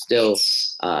was still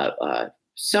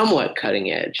somewhat cutting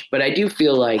edge. But I do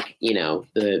feel like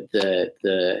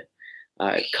the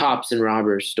cops and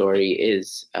robbers story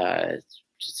is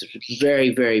just a very,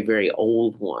 very, very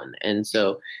old one. And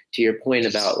so to your point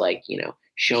about like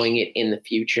showing it in the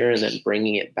future and then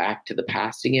bringing it back to the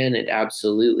past again, it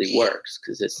absolutely works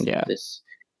because this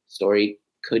story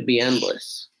could be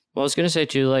endless. Well, I was going to say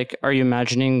too, like, are you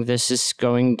imagining this is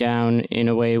going down in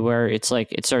a way where it's like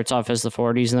it starts off as the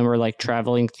 40s and then we're like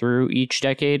traveling through each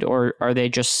decade, or are they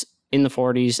just in the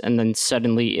 40s and then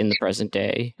suddenly in the present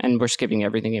day and we're skipping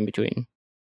everything in between?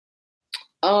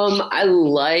 I'd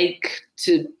like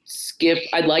to skip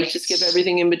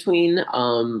everything in between.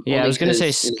 Yeah, I was going to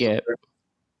say skip.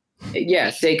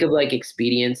 Sake of like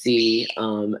expediency,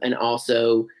 and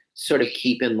also sort of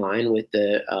keep in line with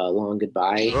the long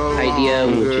goodbye idea,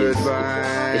 which is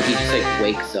that he just like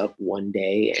wakes up one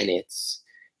day and it's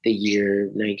the year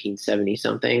 1970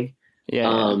 something.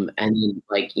 And then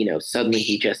like, suddenly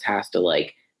he just has to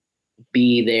like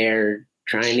be there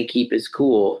trying to keep his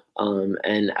cool.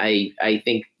 And I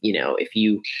think, if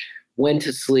you went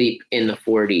to sleep in the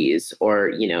 40s or,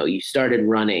 you started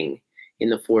running in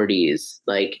the 40s,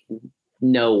 like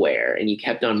nowhere, and you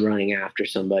kept on running after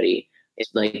somebody,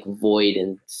 it's like void,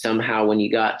 and somehow when you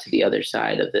got to the other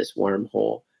side of this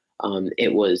wormhole,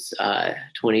 it was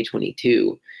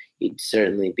 2022, you'd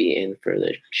certainly be in for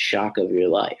the shock of your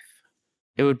life.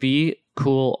 It would be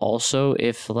cool also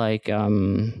if like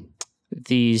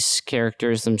these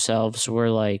characters themselves were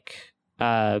like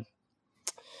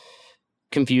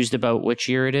confused about which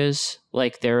year it is.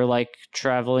 Like they're like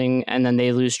traveling and then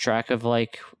they lose track of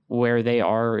like where they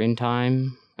are in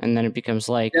time. And then it becomes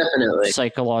like definitely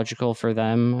psychological for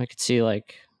them. I could see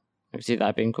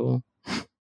that being cool.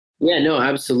 Yeah, no,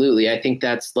 absolutely. I think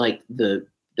that's like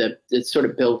it's sort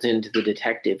of built into the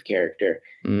detective character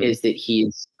is that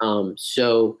he's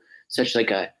such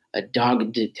like a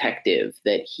dogged detective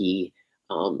that he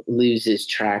loses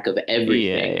track of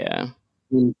everything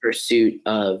in pursuit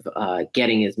of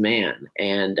getting his man.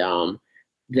 And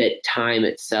that time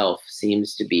itself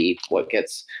seems to be what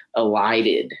gets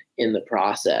elided in the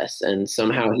process, and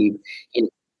somehow he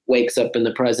wakes up in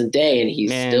the present day and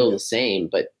he's still the same,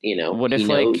 but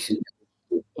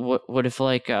what if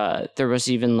there was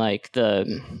even like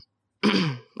the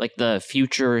like the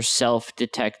future self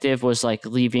detective was like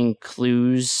leaving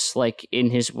clues like in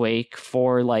his wake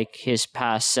for like his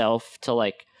past self to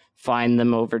like find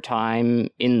them over time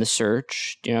in the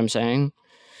search. Do you know what I'm saying?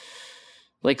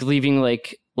 Like leaving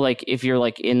like if you're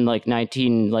like in like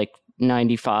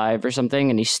 1995 or something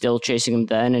and he's still chasing him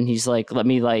then, and he's like, let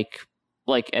me like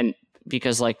and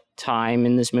because like time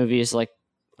in this movie is like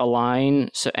a line,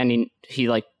 so and he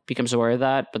like becomes aware of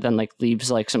that, but then like leaves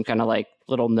like some kind of like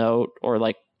little note or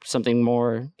like something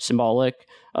more symbolic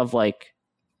of like,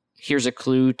 here's a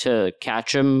clue to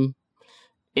catch him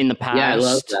in the past. I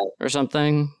love that. Or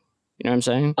something. You know what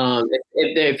I'm saying?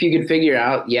 If you could figure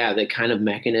out, the kind of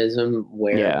mechanism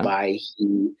whereby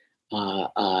he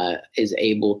is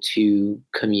able to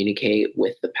communicate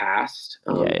with the past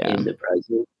in the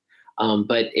present.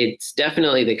 But it's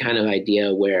definitely the kind of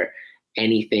idea where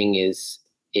anything is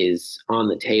on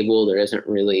the table. There isn't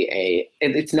really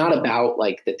it's not about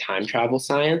like the time travel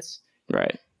science.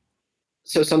 Right.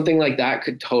 So something like that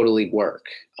could totally work.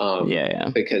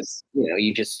 Because,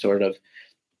 you just sort of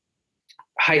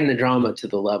heighten the drama to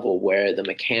the level where the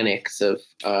mechanics of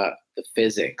the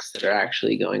physics that are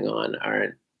actually going on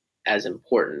aren't as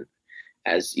important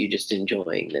as you just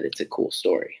enjoying that it's a cool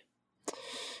story.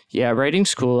 Yeah,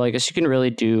 writing's cool. I guess you can really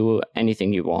do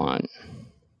anything you want.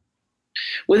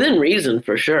 Within reason,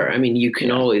 for sure. I mean, you can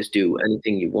Yeah. always do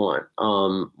anything you want,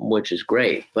 which is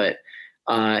great. But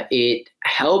it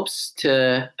helps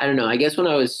to, I don't know, I guess when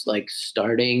I was like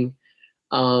starting,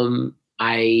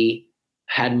 I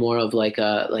had more of like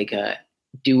a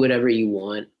do whatever you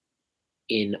want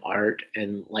in art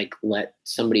and like let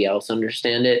somebody else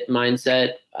understand it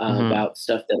mindset about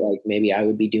stuff that like maybe I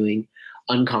would be doing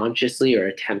unconsciously or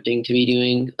attempting to be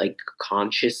doing like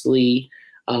consciously,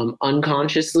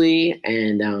 unconsciously,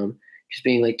 and just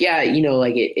being like, yeah,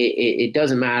 like it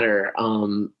doesn't matter,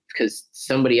 because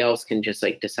somebody else can just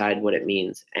like decide what it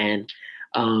means. And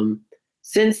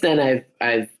since then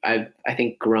I've I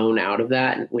think grown out of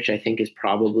that, which I think is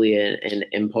probably an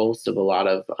impulse of a lot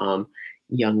of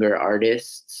younger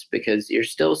artists, because you're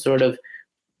still sort of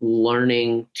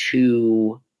learning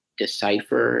to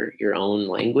decipher your own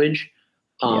language.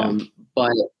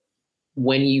 But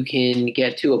when you can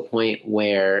get to a point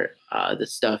where the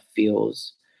stuff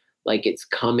feels like it's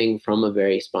coming from a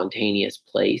very spontaneous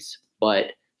place,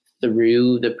 but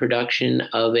through the production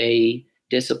of a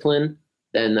discipline,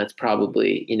 then that's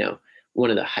probably, one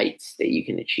of the heights that you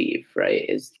can achieve, right?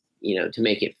 Is, to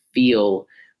make it feel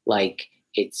like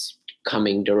it's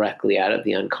coming directly out of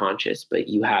the unconscious, but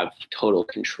you have total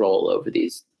control over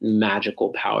these magical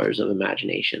powers of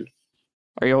imagination.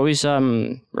 Are you always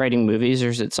writing movies, or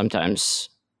is it sometimes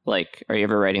like, are you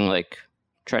ever writing like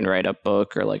trying to write a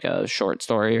book or like a short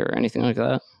story or anything like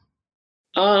that?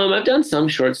 I've done some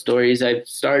short stories. I've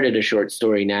started a short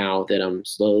story now that I'm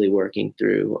slowly working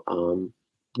through,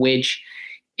 which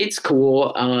it's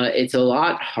cool. It's a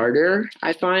lot harder,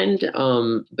 I find,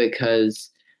 because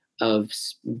of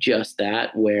just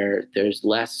that, where there's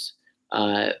less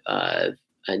a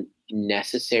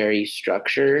necessary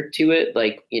structure to it.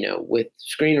 Like, with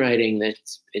screenwriting,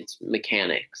 it's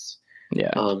mechanics.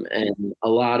 Yeah. And a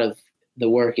lot of the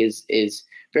work is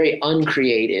very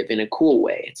uncreative in a cool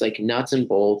way. It's like nuts and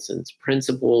bolts, and it's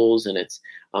principles, and it's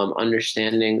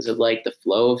understandings of like the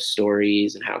flow of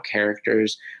stories and how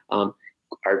characters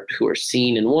who are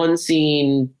seen in one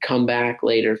scene come back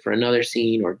later for another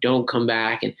scene, or don't come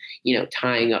back, and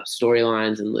tying up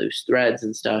storylines and loose threads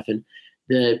and stuff. And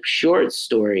the short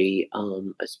story,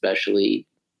 especially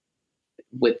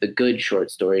with the good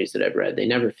short stories that I've read, they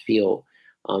never feel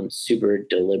super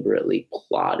deliberately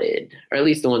plotted, or at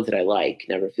least the ones that I like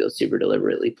never feel super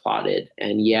deliberately plotted,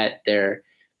 and yet they're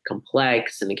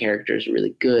complex and the characters are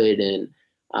really good, and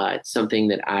it's something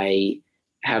that I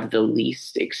have the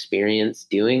least experience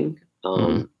doing.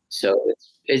 So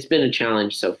it's been a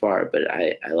challenge so far, but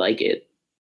I like it.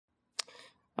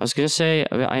 I was gonna say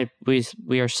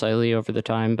we are slightly over the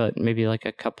time, but maybe like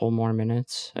a couple more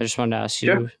minutes. I just wanted to ask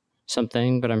you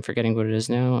something, but I'm forgetting what it is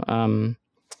now.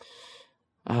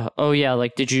 Oh yeah,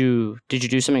 like did you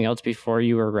do something else before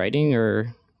you were writing,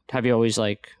 or have you always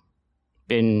like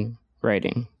been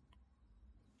writing?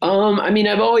 I mean,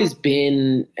 I've always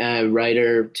been a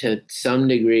writer to some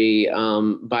degree.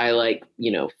 By like,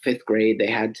 fifth grade,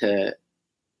 they had to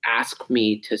ask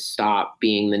me to stop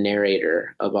being the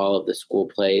narrator of all of the school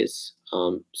plays,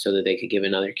 so that they could give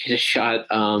another kid a shot.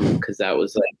 Because that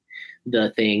was like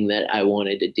the thing that I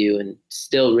wanted to do, and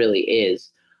still really is.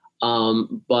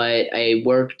 But I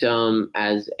worked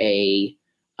as a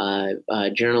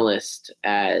journalist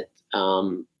at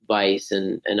Vice,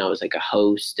 and I was like a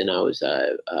host, and I was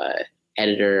a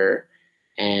editor,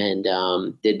 and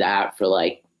did that for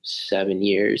like 7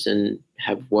 years, and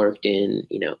have worked in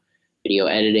video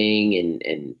editing and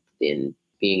in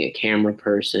being a camera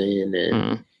person,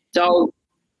 and it's all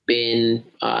been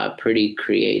pretty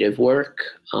creative work,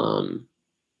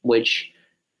 which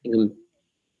I think I'm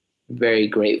very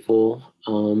grateful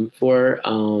for.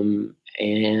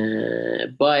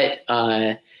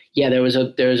 Yeah, there was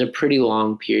a pretty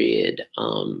long period,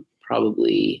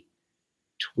 probably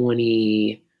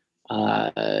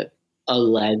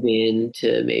 2011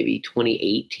 to maybe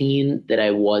 2018, that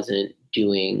I wasn't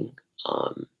doing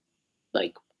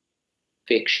like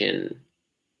fiction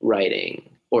writing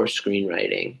or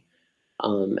screenwriting,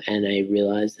 and I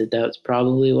realized that was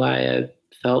probably why I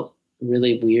felt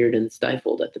really weird and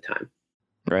stifled at the time.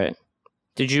 Right.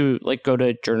 Did you like go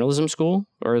to journalism school,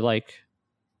 or like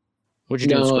what'd you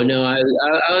do in school? No, I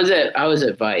was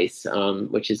at Vice,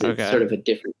 which is sort of a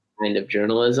different kind of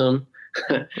journalism.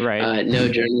 Right. No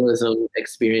journalism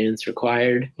experience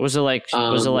required. Was it like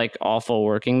awful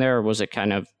working there, or was it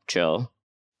kind of chill?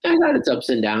 I got its ups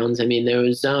and downs. I mean, there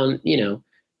was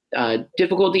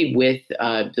difficulty with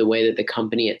the way that the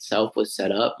company itself was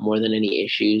set up more than any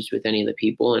issues with any of the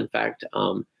people. In fact,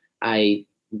 I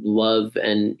love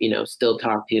and, still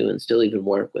talk to and still even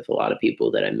work with a lot of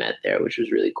people that I met there, which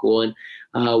was really cool. And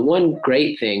one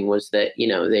great thing was that,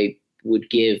 they would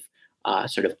give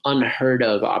sort of unheard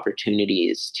of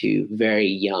opportunities to very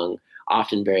young,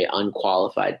 often very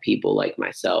unqualified people like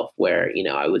myself, where,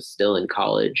 I was still in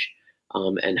college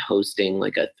and hosting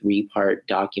like a 3-part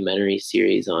documentary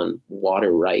series on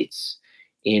water rights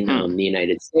in the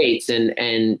United States. And,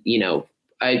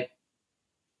 I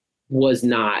was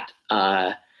not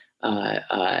like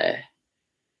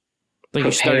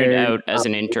you started out as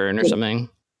an intern or something.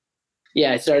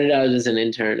 Yeah, I started out as an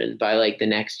intern, and by like the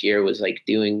next year was like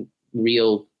doing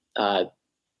real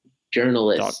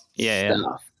journalist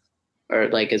stuff, or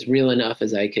like as real enough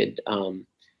as I could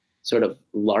sort of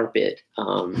LARP it,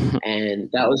 and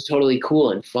that was totally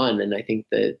cool and fun. And I think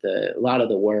that a lot of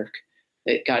the work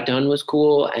that got done was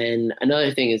cool. And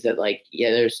another thing is that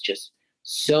there's just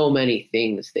so many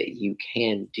things that you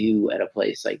can do at a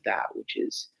place like that, which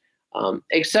is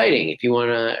exciting if you want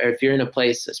to, or if you're in a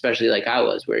place, especially like I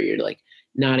was, where you're like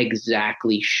not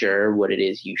exactly sure what it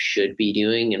is you should be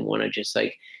doing and want to just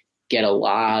like get a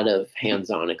lot of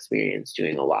hands-on experience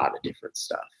doing a lot of different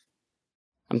stuff.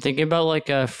 I'm thinking about like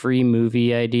a free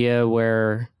movie idea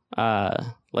where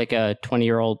like a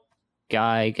 20-year-old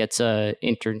guy gets a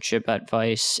internship at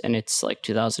Vice, and it's like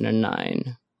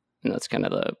 2009, and that's kind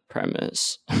of the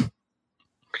premise.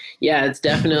 Yeah, it's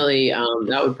definitely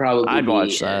that would probably I'd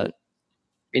watch that.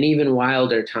 An even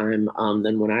wilder time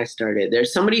than when I started.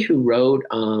 There's somebody who wrote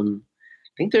I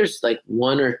think there's like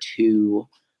 1 or 2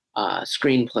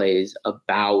 screenplays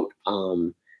about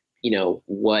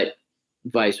what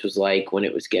Vice was like when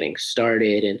it was getting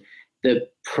started. And the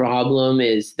problem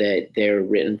is that they're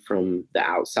written from the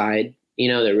outside.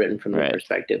 They're written from the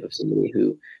perspective of somebody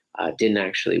who didn't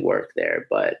actually work there.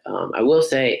 But I will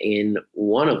say in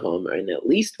one of them, or in at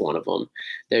least one of them,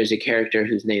 there's a character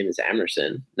whose name is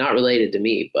Emerson, not related to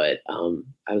me, but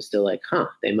I was still like,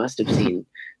 they must have seen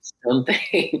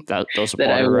something those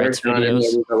that I worked on and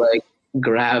videos. able to like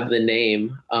grab the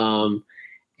name.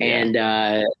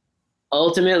 And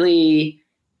ultimately,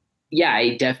 yeah,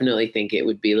 I definitely think it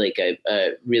would be like a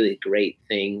really great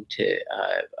thing to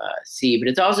see, but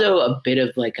it's also a bit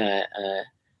of like a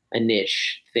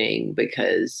niche thing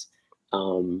because, I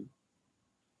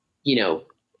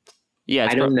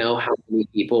don't know how many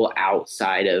people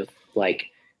outside of like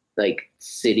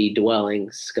city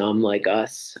dwelling scum like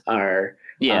us are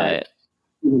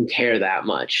even care that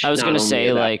much. I was gonna say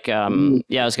I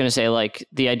was gonna say like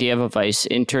the idea of a Vice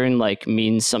intern like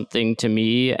means something to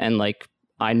me, and like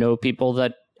I know people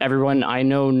that everyone I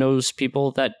know knows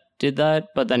people that did that,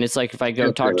 but then it's like if I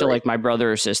go talk to like my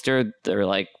brother or sister, they're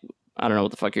like, I don't know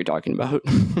what the fuck you're talking about.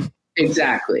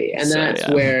 Exactly. And that's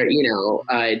where,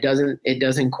 it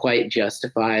doesn't quite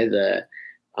justify the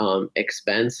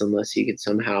expense unless you could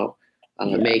somehow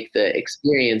make the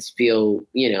experience feel,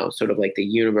 sort of like the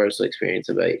universal experience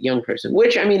of a young person,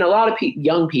 which, I mean, a lot of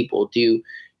young people do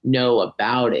know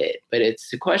about it, but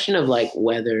it's a question of like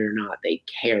whether or not they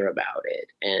care about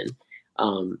it.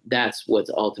 And that's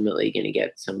what's ultimately going to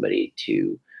get somebody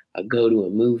to go to a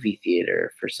movie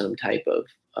theater for some type of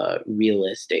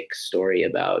realistic story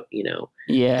about,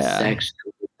 sex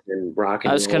and rock and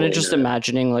roll. I was kind of just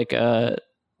imagining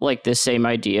like this same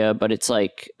idea, but it's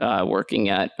like working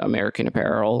at American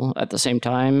Apparel at the same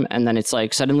time. And then it's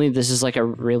like suddenly this is like a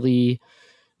really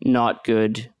not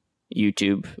good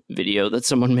YouTube video that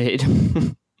someone made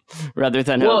rather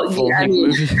than a full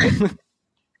movie.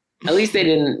 At least they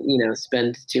didn't,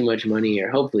 spend too much money, or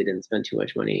hopefully didn't spend too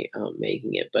much money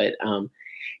making it. But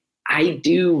I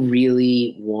do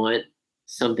really want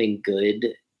something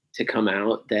good to come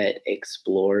out that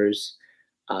explores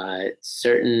a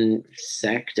certain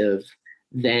sect of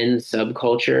then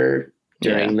subculture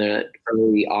during the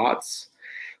early aughts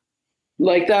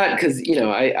like that. Because,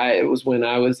 it was when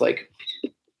I was like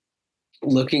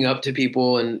looking up to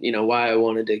people and, why I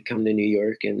wanted to come to New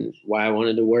York and why I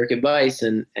wanted to work at Vice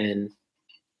and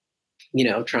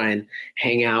try and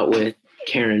hang out with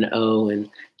Karen O and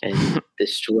the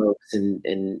Strokes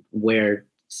and wear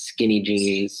skinny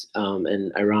jeans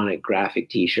and ironic graphic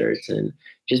t-shirts and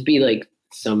just be like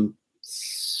some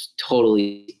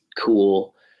totally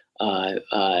cool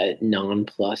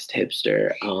nonplussed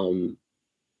hipster,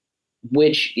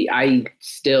 which I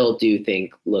still do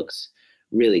think looks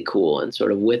really cool. And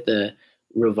sort of with the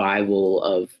revival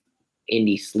of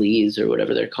indie sleaze or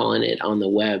whatever they're calling it on the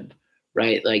web,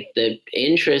 right? Like the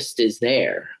interest is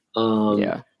there.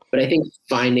 But I think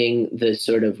finding the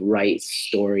sort of right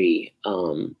story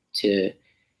to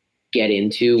get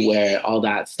into where all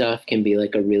that stuff can be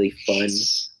like a really fun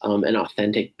and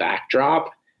authentic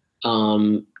backdrop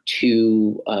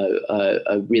to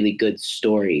a really good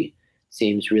story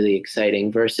seems really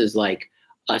exciting versus like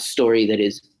a story that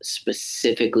is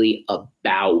specifically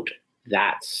about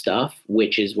that stuff,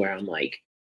 which is where I'm like,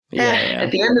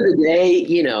 at the end of the day,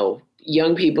 you know,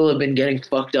 young people have been getting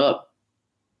fucked up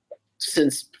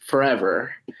since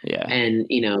forever. Yeah. And,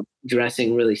 you know,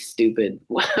 dressing really stupid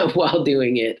while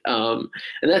doing it. And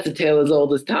that's a tale as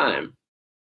old as time.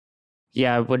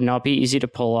 Yeah, it would not be easy to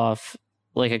pull off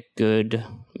like a good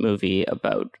movie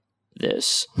about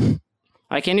this.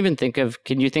 I can't even think of,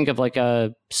 can you think of like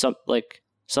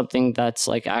something that's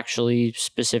like actually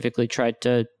specifically tried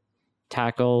to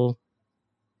tackle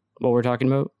what we're talking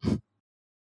about?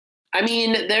 I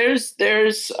mean, there's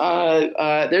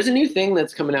a new thing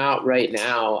that's coming out right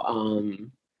now,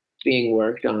 being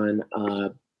worked on.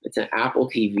 It's an Apple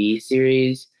TV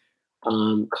series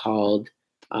called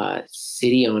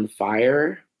City on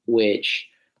Fire, which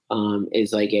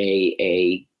is like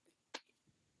a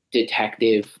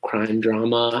detective crime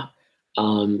drama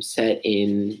set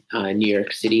in New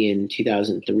York City in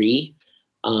 2003.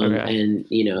 And,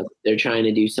 you know, they're trying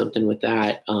to do something with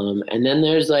that. And then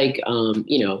there's like,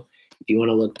 you know, if you want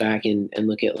to look back and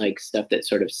look at like stuff that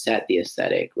sort of set the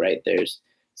aesthetic, right? There's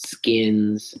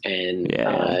Skins and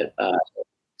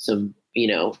some, you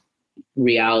know,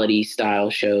 reality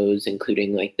style shows,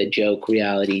 including like the joke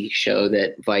reality show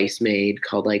that Vice made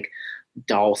called like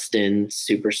Dalston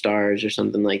Superstars or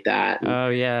something like that. Oh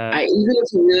yeah. Even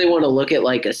if you really want to look at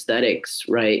like aesthetics,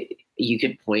 right? You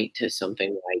could point to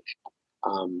something like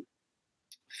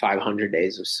 500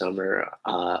 Days of Summer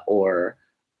or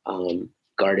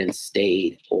Garden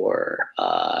State or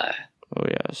oh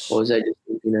yes, what was I just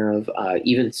thinking of?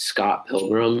 Even Scott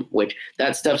Pilgrim, which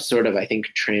that stuff sort of I think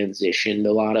transitioned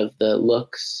a lot of the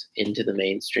looks into the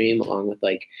mainstream, along with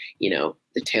like, you know,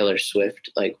 the Taylor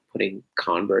Swift like putting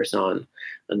Converse on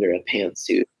under a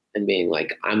pantsuit and being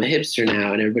like, I'm a hipster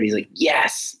now, and everybody's like,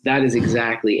 yes, that is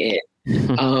exactly it.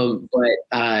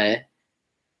 But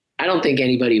I don't think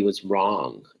anybody was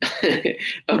wrong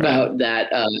about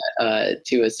that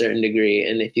to a certain degree.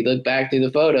 And if you look back through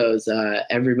the photos,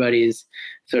 everybody's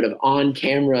sort of on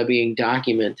camera being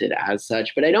documented as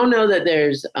such. But I don't know that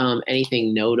there's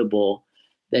anything notable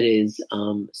that is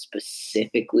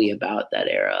specifically about that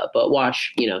era. But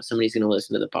watch, you know, somebody's going to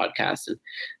listen to the podcast and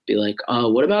be like,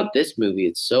 oh, what about this movie?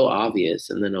 It's so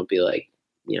obvious. And then I'll be like,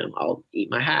 you know, I'll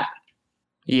eat my hat.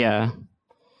 Yeah.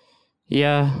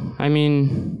 Yeah. I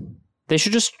mean, they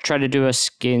should just try to do a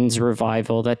Skins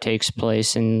revival that takes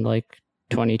place in like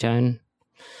 2010.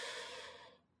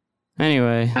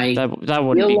 Anyway, that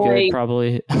wouldn't be good,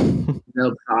 probably.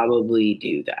 They'll probably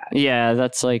do that. Yeah,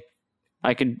 that's like,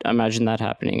 I could imagine that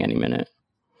happening any minute.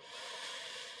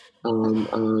 I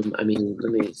mean,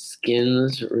 let me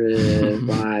Skins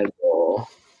revival.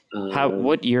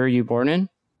 What year are you born in?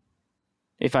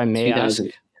 If I may 2000.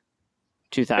 ask.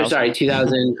 2000. Sorry,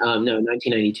 2000. No,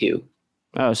 1992.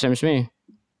 Oh, same as me.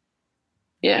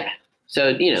 Yeah. So,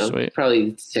 you know, Sweet. Probably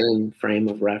the same frame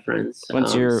of reference.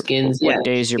 When's your Skins? What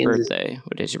day is your Skins birthday?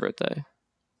 What day is your birthday?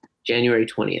 January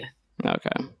 20th.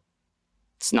 Okay.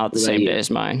 It's not the What about same you? day as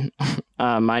mine.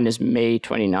 Mine is May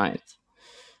 29th.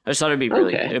 I just thought it'd be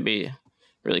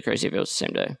really crazy if it was the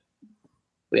same day.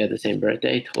 We had the same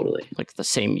birthday, totally. Like the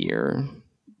same year.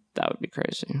 That would be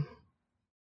crazy.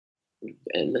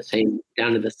 And the same,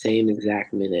 down to the same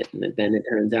exact minute. And then it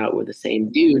turns out we're the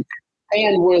same dude.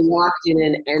 And we're locked in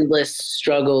an endless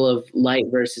struggle of light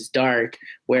versus dark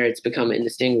where it's become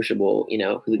indistinguishable, you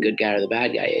know, who the good guy or the bad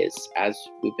guy is, as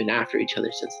we've been after each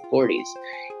other since the 40s.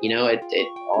 You know, it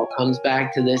all comes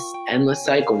back to this endless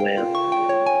cycle, man.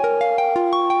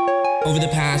 Over the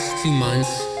past 2 months,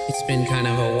 it's been kind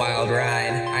of a wild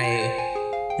ride. I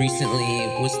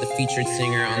recently was the featured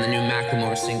singer on the new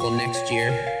Macklemore single Next Year.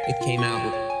 It came out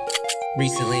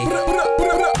recently.